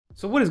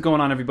So what is going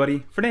on,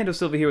 everybody? Fernando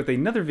Silva here with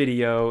another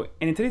video,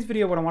 and in today's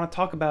video what I want to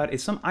talk about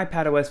is some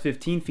iPadOS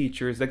 15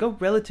 features that go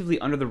relatively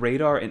under the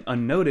radar and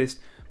unnoticed,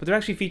 but they're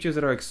actually features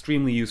that are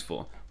extremely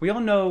useful. We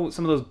all know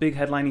some of those big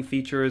headlining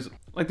features,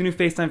 like the new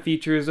FaceTime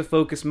features, the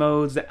focus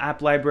modes, the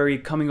app library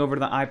coming over to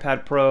the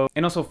iPad Pro,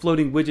 and also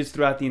floating widgets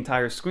throughout the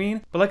entire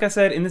screen. But like I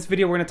said, in this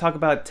video we're going to talk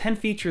about 10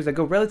 features that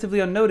go relatively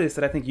unnoticed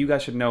that I think you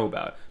guys should know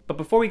about. But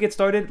before we get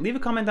started, leave a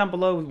comment down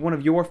below with one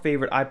of your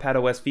favorite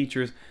iPadOS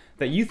features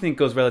that you think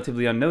goes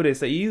relatively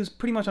unnoticed that you use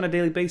pretty much on a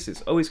daily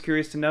basis. Always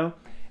curious to know.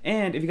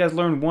 And if you guys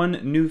learn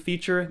one new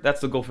feature, that's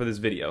the goal for this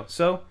video.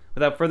 So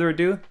without further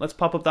ado, let's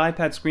pop up the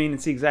iPad screen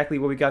and see exactly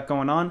what we got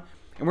going on.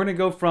 And we're going to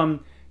go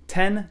from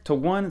 10 to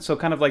 1, so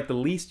kind of like the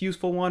least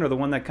useful one, or the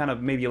one that kind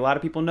of maybe a lot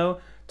of people know,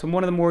 to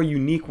one of the more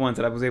unique ones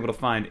that I was able to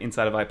find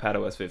inside of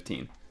iPadOS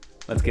 15.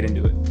 Let's get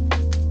into it.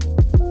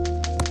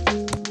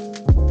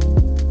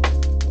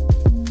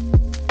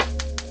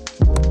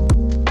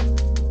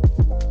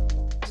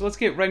 So let's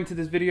get right into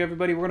this video,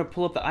 everybody. We're going to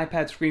pull up the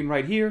iPad screen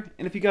right here,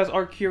 and if you guys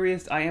are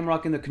curious, I am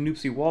rocking the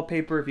Canupsi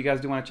wallpaper. If you guys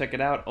do want to check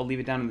it out, I'll leave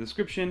it down in the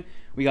description.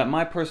 We got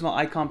my personal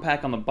icon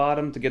pack on the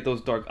bottom to get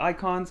those dark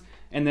icons,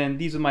 and then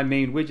these are my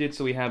main widgets.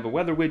 So we have a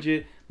weather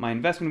widget, my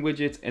investment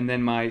widgets, and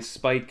then my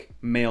Spike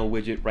mail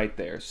widget right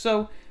there.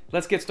 So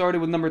let's get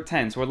started with number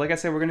 10. So like I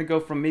said, we're going to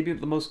go from maybe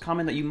the most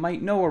common that you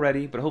might know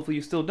already, but hopefully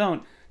you still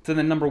don't, to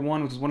the number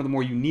 1, which is one of the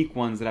more unique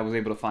ones that I was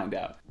able to find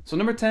out. So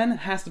number 10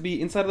 has to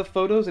be inside of the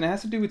photos, and it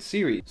has to do with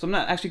Siri. So I'm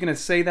not actually going to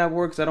say that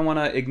word because I don't want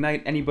to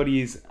ignite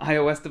anybody's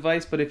iOS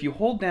device, but if you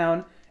hold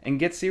down and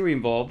get Siri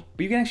involved,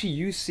 but you can actually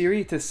use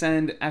Siri to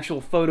send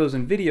actual photos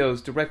and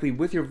videos directly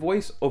with your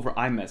voice over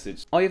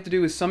iMessage. All you have to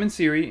do is summon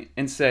Siri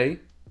and say,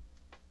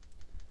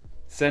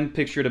 "Send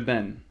picture to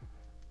Ben."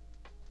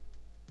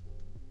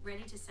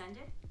 Ready to send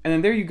it? And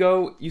then there you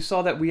go. You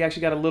saw that we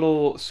actually got a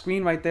little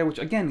screen right there, which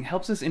again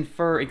helps us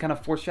infer and kind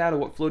of foreshadow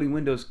what floating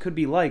windows could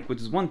be like,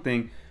 which is one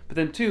thing. But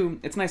then two,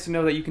 it's nice to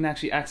know that you can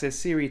actually access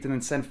Siri to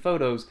then send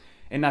photos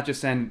and not just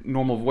send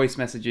normal voice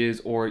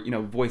messages or,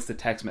 voice to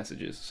text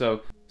messages.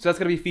 So that's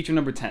going to be feature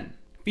number 10.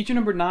 Feature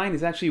number 9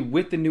 is actually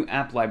with the new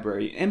app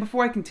library. And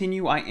before I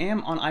continue, I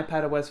am on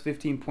iPadOS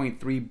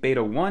 15.3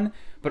 Beta 1,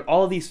 but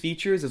all of these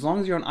features, as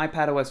long as you're on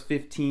iPadOS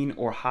 15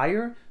 or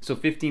higher, so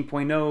 15.0,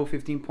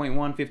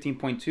 15.1,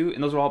 15.2,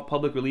 and those are all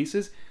public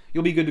releases,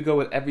 you'll be good to go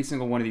with every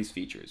single one of these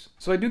features.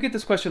 So I do get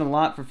this question a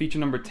lot for feature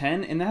number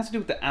 10, and that has to do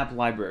with the app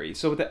library.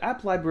 So with the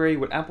app library,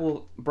 what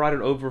Apple brought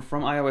it over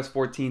from iOS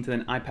 14 to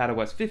then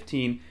iPadOS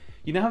 15,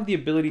 you now have the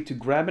ability to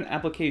grab an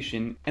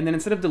application, and then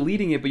instead of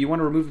deleting it, but you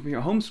want to remove it from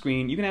your home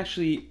screen, you can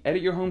actually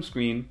edit your home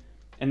screen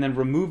and then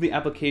remove the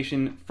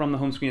application from the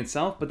home screen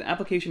itself, but the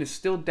application is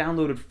still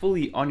downloaded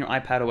fully on your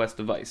iPadOS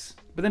device.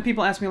 But then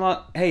people ask me a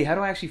lot, hey, how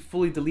do I actually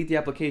fully delete the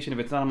application if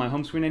it's not on my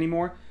home screen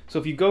anymore? So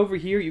if you go over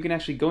here, you can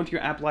actually go into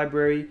your app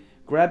library,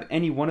 grab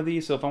any one of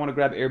these. So if I want to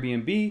grab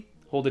Airbnb,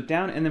 hold it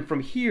down, and then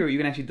from here, you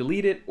can actually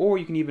delete it, or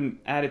you can even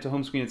add it to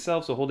home screen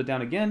itself. So hold it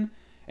down again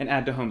and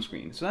add to home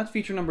screen. So that's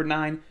feature number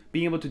 9,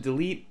 being able to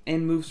delete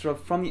and move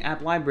stuff from the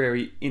app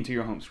library into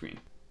your home screen.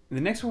 And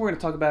the next one we're going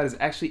to talk about is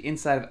actually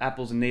inside of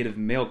Apple's native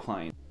Mail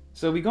client.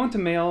 So we go into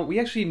Mail, we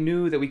actually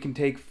knew that we can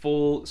take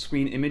full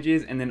screen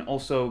images, and then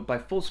also by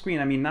full screen,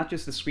 I mean not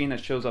just the screen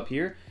that shows up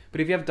here,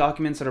 but if you have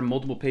documents that are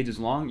multiple pages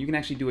long, you can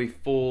actually do a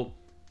full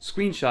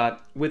screenshot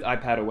with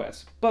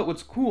iPadOS. But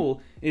what's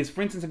cool is,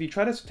 for instance, if you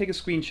try to take a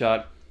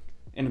screenshot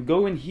and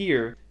go in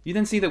here, you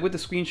then see that with the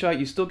screenshot,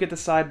 you still get the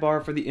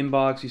sidebar for the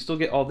inbox, you still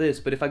get all this,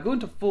 but if I go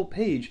into full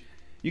page,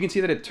 you can see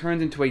that it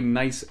turns into a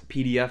nice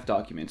PDF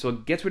document. So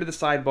it gets rid of the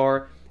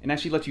sidebar and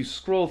actually lets you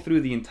scroll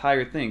through the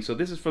entire thing. So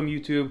this is from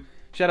YouTube.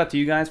 Shout out to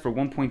you guys for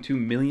 1.2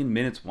 million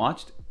minutes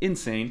watched.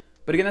 Insane.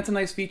 But again, that's a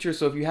nice feature.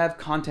 So if you have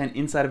content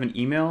inside of an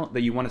email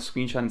that you want to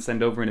screenshot and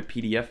send over in a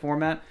PDF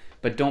format,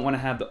 but don't want to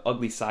have the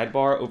ugly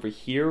sidebar over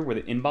here where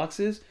the inbox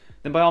is,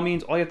 then by all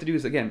means, all you have to do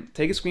is, again,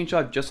 take a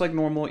screenshot just like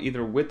normal,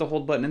 either with the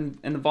hold button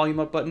and the volume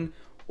up button,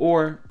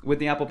 or with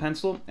the Apple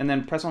Pencil, and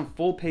then press on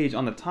full page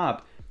on the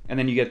top, and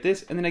then you get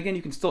this, and then again,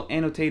 you can still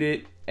annotate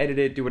it, edit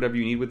it, do whatever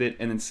you need with it,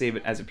 and then save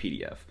it as a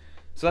PDF.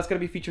 So that's going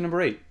to be feature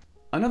number 8.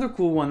 Another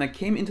cool one that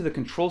came into the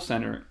Control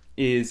Center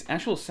is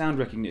actual sound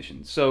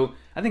recognition. So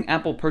I think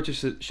Apple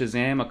purchased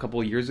Shazam a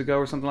couple of years ago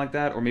or something like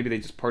that, or maybe they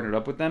just partnered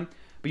up with them.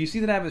 But you see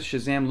that I have a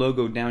Shazam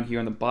logo down here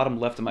on the bottom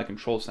left of my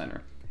Control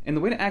Center. And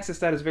the way to access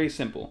that is very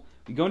simple.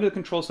 You go into the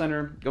Control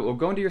Center,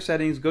 go into your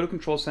settings, go to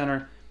Control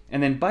Center,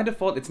 and then by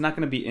default it's not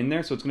going to be in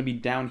there, so it's going to be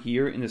down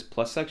here in this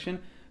plus section.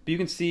 But you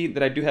can see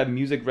that I do have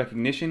music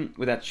recognition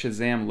with that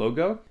Shazam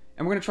logo.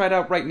 And we're going to try it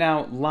out right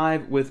now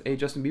live with a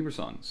Justin Bieber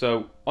song.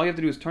 So all you have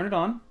to do is turn it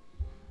on.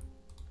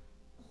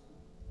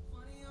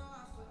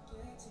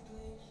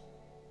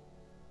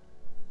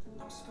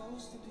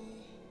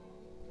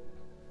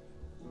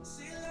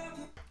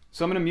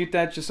 So I'm going to mute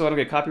that just so I don't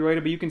get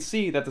copyrighted, but you can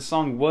see that the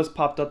song was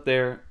popped up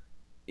there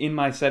in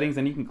my settings,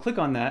 and you can click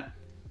on that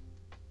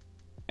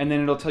and then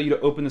it'll tell you to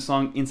open the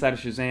song inside of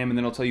Shazam, and then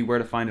it'll tell you where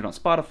to find it on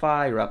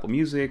Spotify or Apple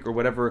Music or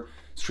whatever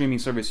streaming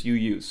service you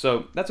use.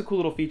 So that's a cool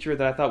little feature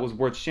that I thought was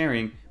worth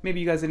sharing. Maybe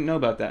you guys didn't know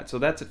about that. So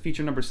that's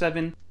feature number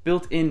 7,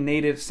 built-in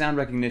native sound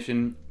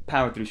recognition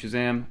powered through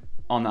Shazam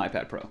on the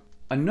iPad Pro.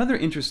 Another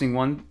interesting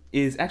one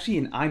is actually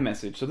an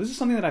iMessage. So this is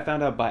something that I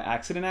found out by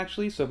accident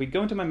actually. So if we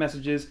go into my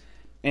messages,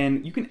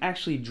 and you can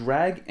actually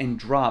drag and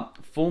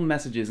drop full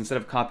messages instead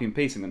of copy and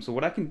pasting them. So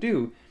what I can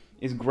do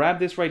is grab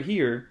this right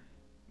here,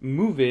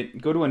 move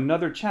it, go to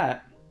another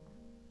chat,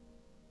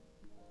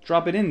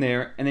 drop it in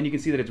there, and then you can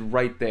see that it's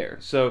right there.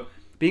 So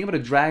being able to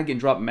drag and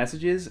drop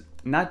messages,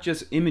 not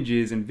just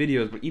images and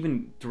videos, but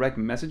even direct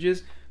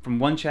messages from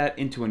one chat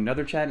into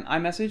another chat in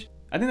iMessage,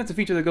 I think that's a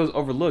feature that goes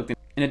overlooked.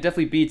 And it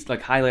definitely beats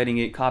like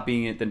highlighting it,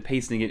 copying it, then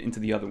pasting it into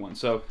the other one.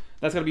 So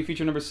that's gotta be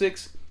feature number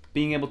 6.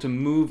 Being able to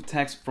move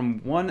text from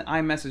one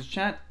iMessage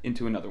chat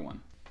into another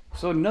one.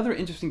 So another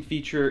interesting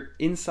feature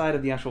inside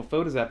of the actual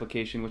Photos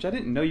application, which I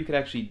didn't know you could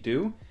actually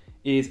do,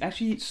 is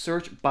actually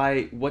search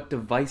by what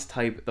device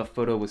type the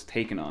photo was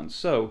taken on.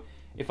 So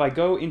if I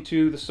go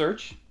into the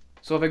search,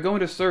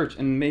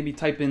 and maybe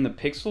type in the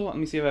Pixel, let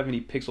me see if I have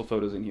any Pixel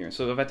photos in here.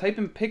 So if I type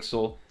in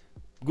Pixel,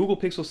 Google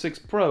Pixel 6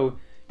 Pro,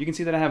 you can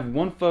see that I have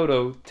one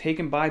photo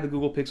taken by the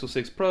Google Pixel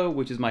 6 Pro,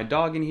 which is my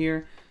dog in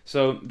here.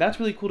 So that's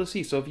really cool to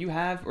see. So if you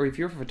have, or if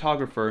you're a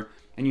photographer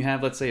and you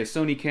have, let's say, a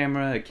Sony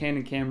camera, a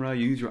Canon camera,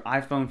 you use your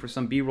iPhone for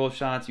some B-roll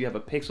shots, you have a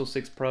Pixel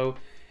 6 Pro,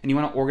 and you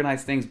want to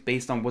organize things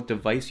based on what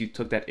device you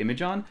took that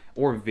image on,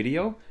 or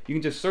video, you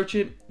can just search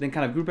it, then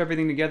kind of group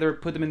everything together,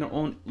 put them in their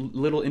own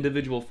little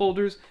individual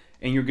folders,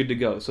 and you're good to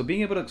go. So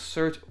being able to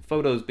search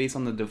photos based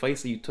on the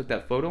device that you took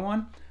that photo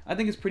on, I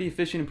think is pretty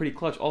efficient and pretty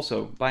clutch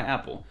also by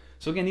Apple.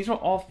 So again, these are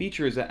all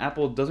features that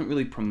Apple doesn't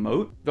really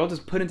promote. They'll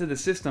just put into the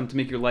system to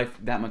make your life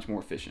that much more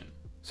efficient.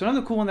 So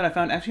another cool one that I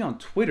found actually on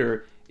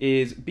Twitter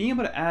is being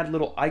able to add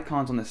little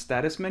icons on the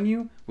status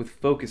menu with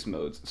focus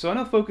modes. So I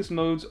know focus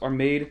modes are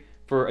made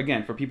for,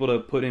 again, for people to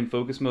put in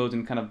focus modes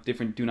and kind of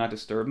different do not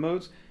disturb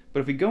modes.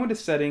 But if we go into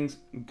settings,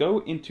 go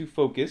into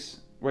focus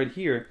right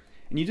here,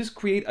 and you just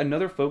create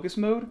another focus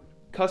mode,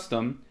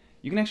 custom,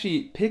 you can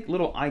actually pick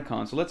little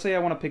icons. So let's say I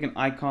want to pick an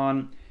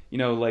icon, you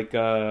know, like,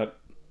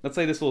 let's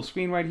say this little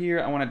screen right here,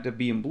 I want it to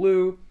be in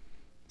blue.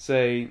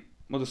 Say,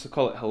 we'll just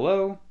call it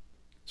hello.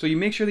 So you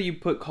make sure that you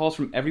put calls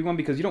from everyone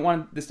because you don't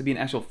want this to be an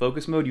actual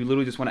focus mode. You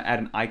literally just want to add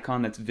an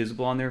icon that's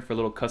visible on there for a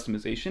little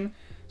customization.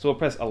 So we'll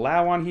press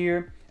allow on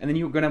here, and then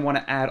you're going to want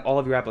to add all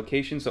of your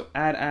applications. So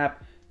add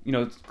app, you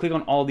know, click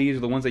on all these are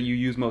the ones that you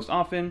use most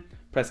often.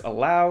 Press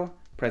allow,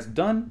 press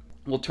done.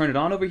 We'll turn it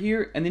on over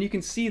here, and then you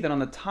can see that on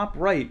the top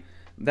right,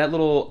 that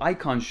little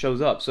icon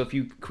shows up. So if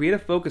you create a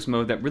focus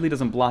mode that really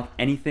doesn't block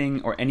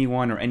anything or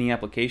anyone or any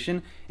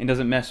application and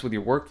doesn't mess with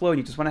your workflow, and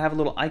you just want to have a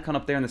little icon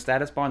up there in the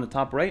status bar on the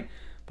top right,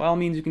 by all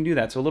means you can do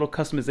that. So a little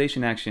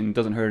customization action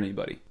doesn't hurt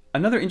anybody.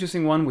 Another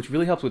interesting one which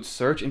really helps with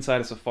search inside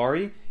of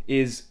Safari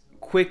is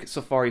quick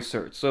Safari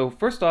search. So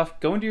first off,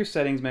 go into your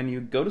settings menu,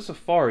 go to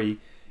Safari,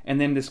 and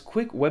then this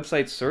quick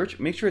website search,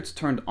 make sure it's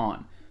turned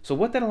on. So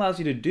what that allows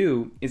you to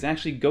do is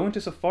actually go into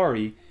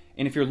Safari,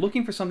 and if you're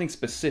looking for something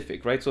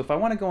specific, right? So if I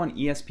want to go on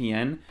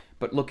ESPN,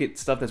 but look at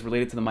stuff that's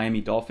related to the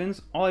Miami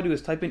Dolphins, all I do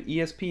is type in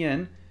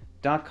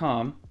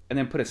ESPN.com and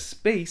then put a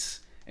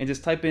space and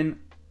just type in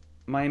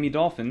Miami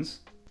Dolphins.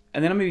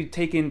 And then I'm going to be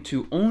taken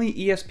to only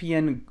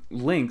ESPN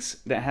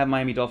links that have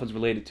Miami Dolphins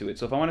related to it.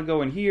 So if I want to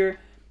go in here,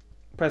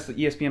 press the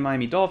ESPN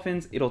Miami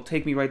Dolphins, it'll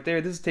take me right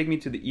there. This is taking me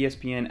to the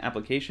ESPN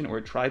application, or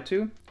it tried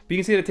to. But you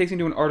can see that it takes me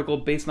to an article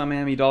based on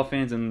Miami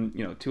Dolphins and,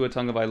 you know, Tua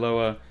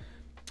Tagovailoa.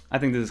 I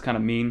think this is kind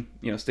of mean,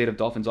 you know, state of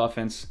Dolphins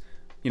offense.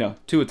 You know,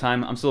 Tua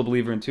time. I'm still a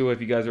believer in Tua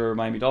if you guys are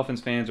Miami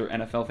Dolphins fans or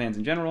NFL fans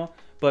in general.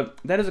 But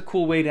that is a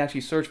cool way to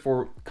actually search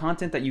for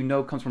content that you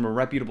know comes from a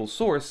reputable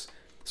source.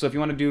 So if you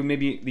want to do,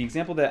 maybe the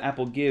example that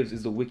Apple gives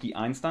is the Wiki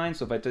Einstein.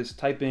 So if I just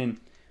type in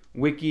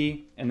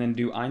Wiki and then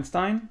do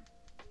Einstein,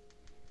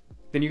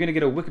 then you're going to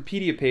get a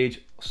Wikipedia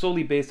page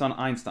solely based on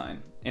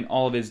Einstein and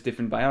all of his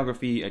different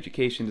biography,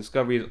 education,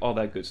 discoveries, all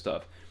that good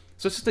stuff.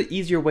 So it's just an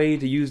easier way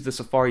to use the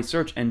Safari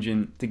search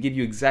engine to give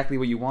you exactly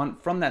what you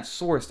want from that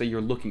source that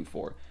you're looking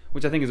for,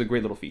 which I think is a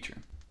great little feature.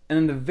 And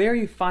then the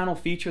very final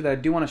feature that I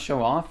do want to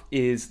show off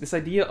is this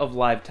idea of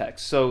live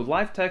text. So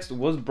live text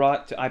was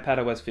brought to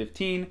iPadOS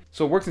 15.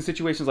 So it works in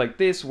situations like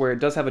this where it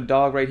does have a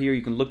dog right here.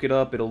 You can look it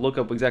up. It'll look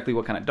up exactly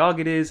what kind of dog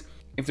it is.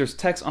 If there's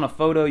text on a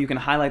photo, you can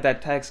highlight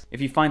that text. If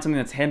you find something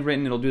that's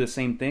handwritten, it'll do the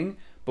same thing.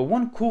 But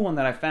one cool one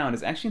that I found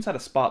is actually inside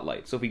of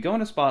Spotlight. So if we go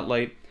into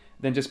Spotlight,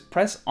 then just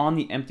press on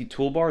the empty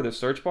toolbar, the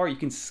search bar, you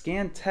can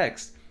scan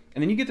text,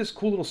 and then you get this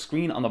cool little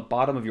screen on the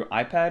bottom of your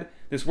iPad.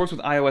 This works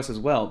with iOS as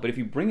well, but if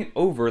you bring it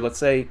over, let's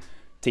say,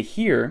 to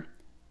here,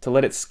 to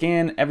let it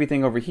scan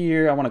everything over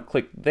here, I want to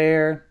click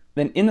there,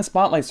 then in the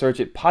Spotlight search,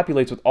 it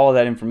populates with all of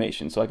that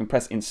information. So I can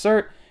press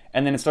Insert,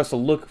 and then it starts to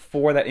look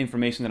for that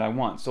information that I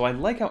want. So I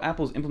like how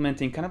Apple's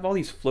implementing kind of all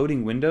these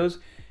floating windows,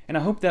 and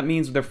I hope that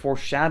means they're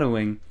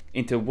foreshadowing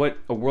into what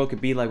a world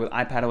could be like with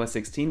iPadOS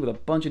 16 with a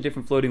bunch of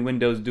different floating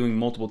windows doing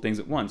multiple things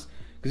at once.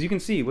 Because you can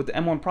see with the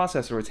M1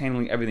 processor, it's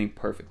handling everything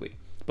perfectly.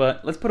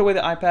 But let's put away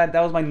the iPad.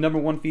 That was my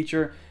 #1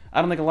 feature.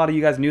 I don't think a lot of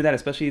you guys knew that,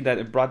 especially that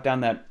it brought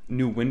down that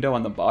new window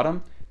on the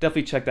bottom.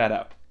 Definitely check that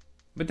out.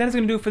 But that is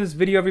going to do it for this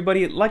video,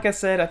 everybody. Like I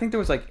said, I think there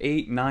was like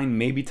 8, 9,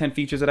 maybe 10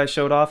 features that I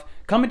showed off.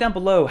 Comment down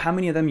below how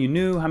many of them you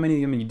knew, how many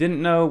of them you didn't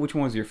know, which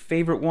one was your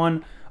favorite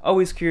one.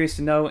 Always curious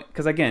to know,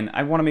 because again,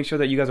 I want to make sure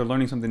that you guys are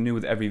learning something new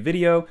with every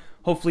video.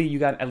 Hopefully you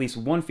got at least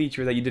one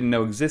feature that you didn't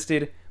know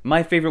existed.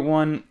 My favorite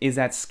one is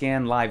that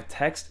scan live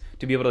text,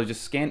 to be able to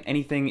just scan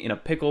anything in a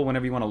pickle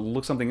whenever you want to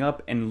look something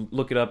up and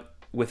look it up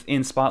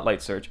within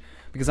Spotlight search,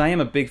 because I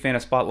am a big fan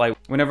of Spotlight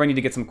whenever I need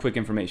to get some quick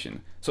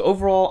information. So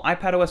overall,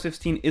 iPadOS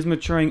 15 is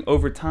maturing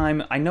over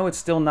time. I know it's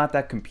still not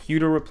that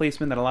computer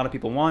replacement that a lot of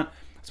people want.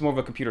 It's more of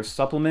a computer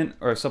supplement,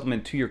 or a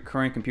supplement to your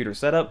current computer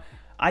setup.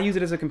 I use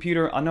it as a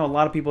computer. I know a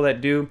lot of people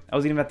that do. I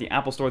was even at the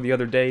Apple store the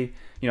other day,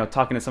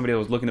 talking to somebody that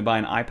was looking to buy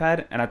an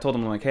iPad, and I told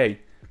them, like, hey,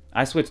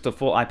 I switched to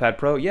full iPad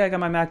Pro. Yeah, I got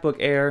my MacBook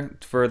Air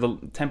for the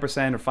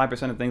 10% or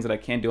 5% of things that I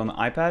can't do on the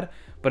iPad.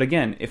 But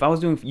again, if I was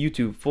doing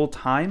YouTube full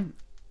time,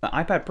 the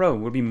iPad Pro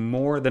would be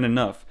more than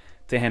enough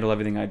to handle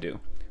everything I do.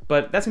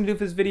 But that's going to do it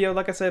for this video.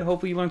 Like I said,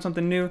 hopefully you learned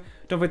something new.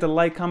 Don't forget to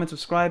like, comment,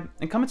 subscribe,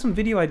 and comment some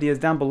video ideas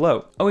down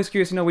below. Always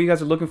curious to know what you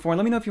guys are looking for, and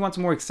let me know if you want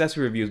some more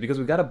accessory reviews, because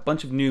we've got a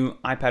bunch of new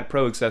iPad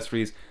Pro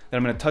accessories that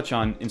I'm going to touch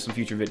on in some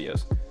future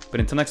videos.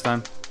 But until next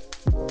time,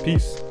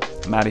 peace.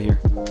 I'm out of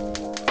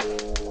here.